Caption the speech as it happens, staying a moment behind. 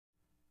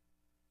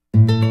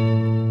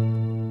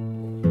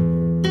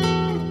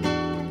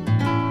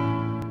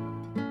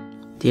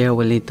Dear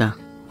Abuelita,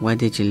 why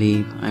did you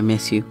leave? I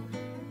miss you.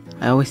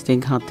 I always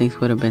think how things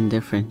would have been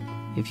different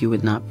if you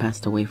would not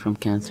passed away from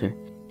cancer.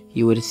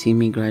 You would have seen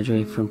me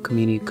graduate from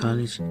community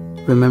college.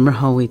 Remember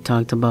how we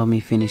talked about me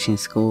finishing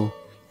school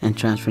and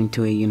transferring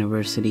to a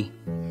university?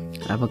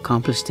 I've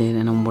accomplished it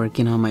and I'm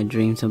working on my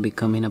dreams of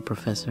becoming a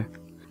professor.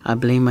 I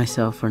blame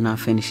myself for not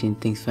finishing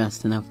things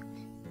fast enough.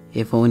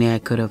 If only I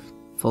could have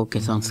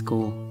focused on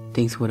school,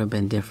 things would have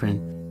been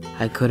different.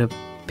 I could have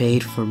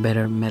paid for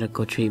better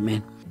medical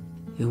treatment.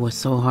 It was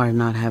so hard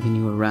not having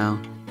you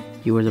around.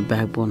 You were the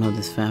backbone of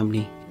this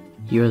family.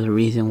 You're the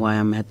reason why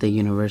I'm at the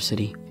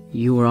university.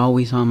 You were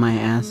always on my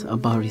ass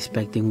about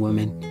respecting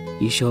women.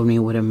 You showed me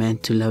what it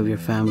meant to love your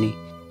family.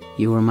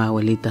 You were my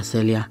abuelita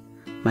Celia,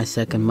 my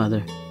second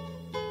mother.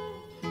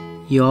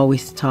 You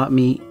always taught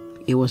me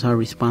it was our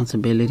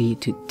responsibility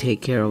to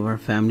take care of our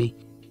family.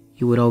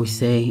 You would always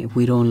say, if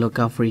we don't look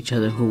out for each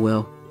other, who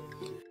will?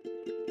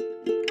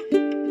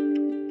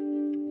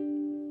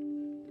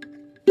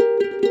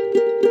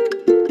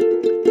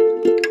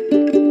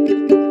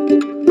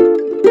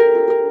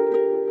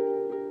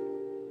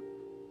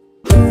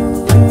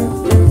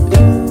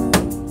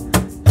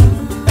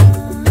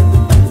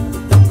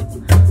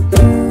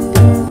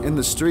 In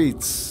the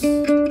streets,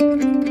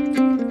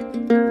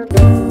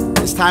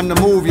 it's time to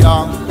move,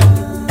 y'all.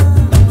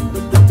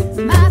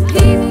 My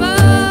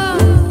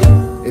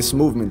people, It's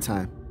movement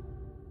time.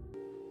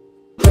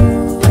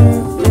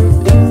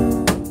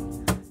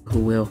 Who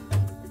will?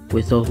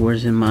 With those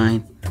words in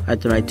mind, I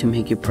try to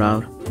make you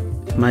proud.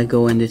 My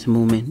goal in this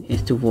movement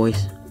is to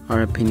voice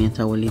our opinions,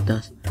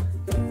 abuelitas.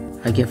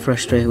 I get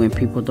frustrated when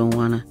people don't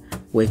want to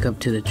wake up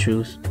to the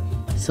truth.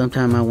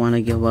 Sometimes I want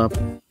to give up,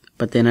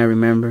 but then I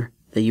remember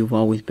that you've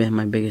always been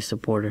my biggest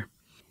supporter.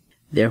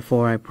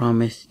 Therefore, I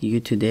promise you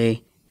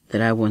today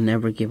that I will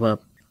never give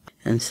up,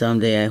 and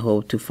someday I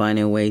hope to find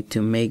a way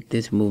to make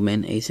this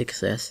movement a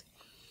success.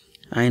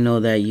 I know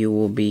that you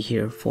will be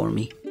here for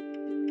me.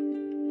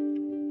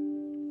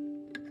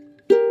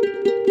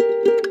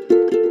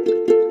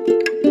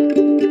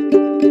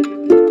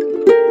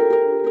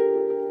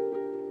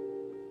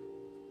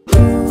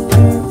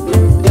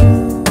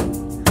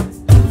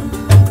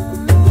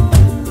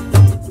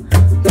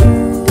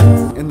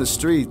 In the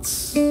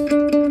streets,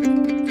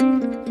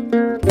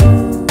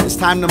 it's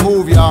time to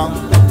move, y'all.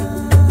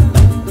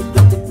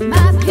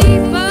 my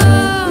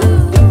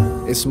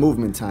people. It's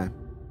movement time.